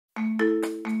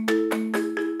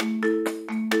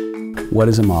What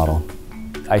is a model?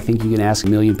 I think you can ask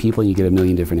 1 million people and you get 1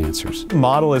 million different answers.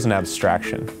 Model is an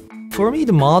abstraction. For me,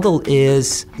 the model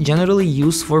is generally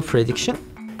used for prediction.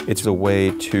 It's a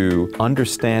way to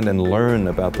understand and learn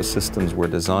about the systems we're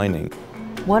designing.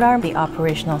 What are the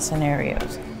operational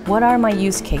scenarios? What are my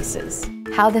use cases?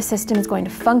 How the system is going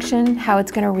to function, how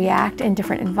it's going to react in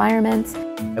different environments.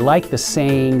 I like the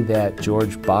saying that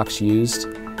George Box used,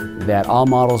 that all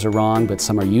models are wrong, but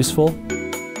some are useful.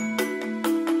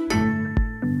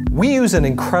 We use an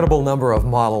incredible number of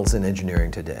models in engineering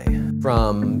today,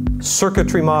 from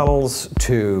circuitry models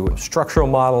to structural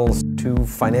models to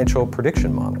financial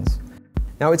prediction models.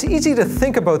 Now, it's easy to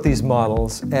think about these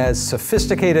models as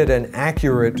sophisticated and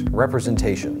accurate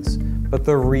representations, but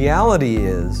the reality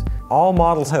is all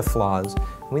models have flaws.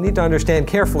 We need to understand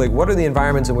carefully what are the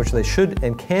environments in which they should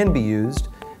and can be used,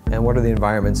 and what are the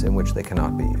environments in which they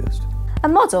cannot be used. A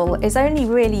model is only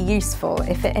really useful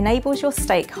if it enables your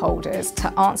stakeholders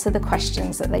to answer the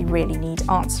questions that they really need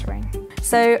answering.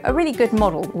 So a really good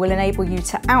model will enable you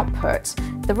to output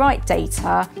the right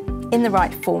data in the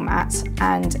right format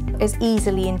and is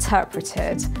easily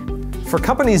interpreted. For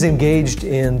companies engaged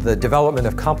in the development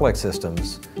of complex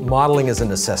systems, modeling is a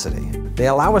necessity. They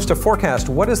allow us to forecast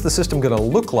what is the system going to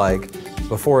look like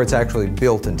before it's actually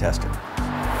built and tested.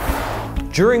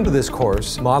 During this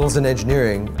course, Models in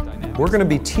Engineering, we're going to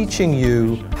be teaching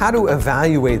you how to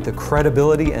evaluate the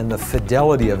credibility and the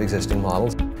fidelity of existing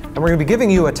models. And we're going to be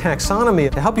giving you a taxonomy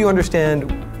to help you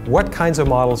understand what kinds of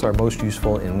models are most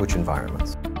useful in which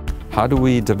environments. How do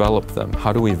we develop them?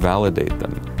 How do we validate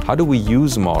them? How do we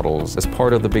use models as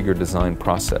part of the bigger design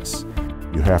process?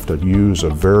 You have to use a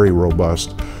very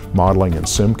robust modeling and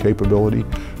sim capability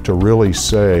to really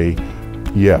say,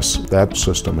 yes, that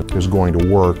system is going to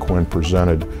work when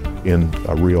presented in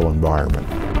a real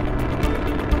environment.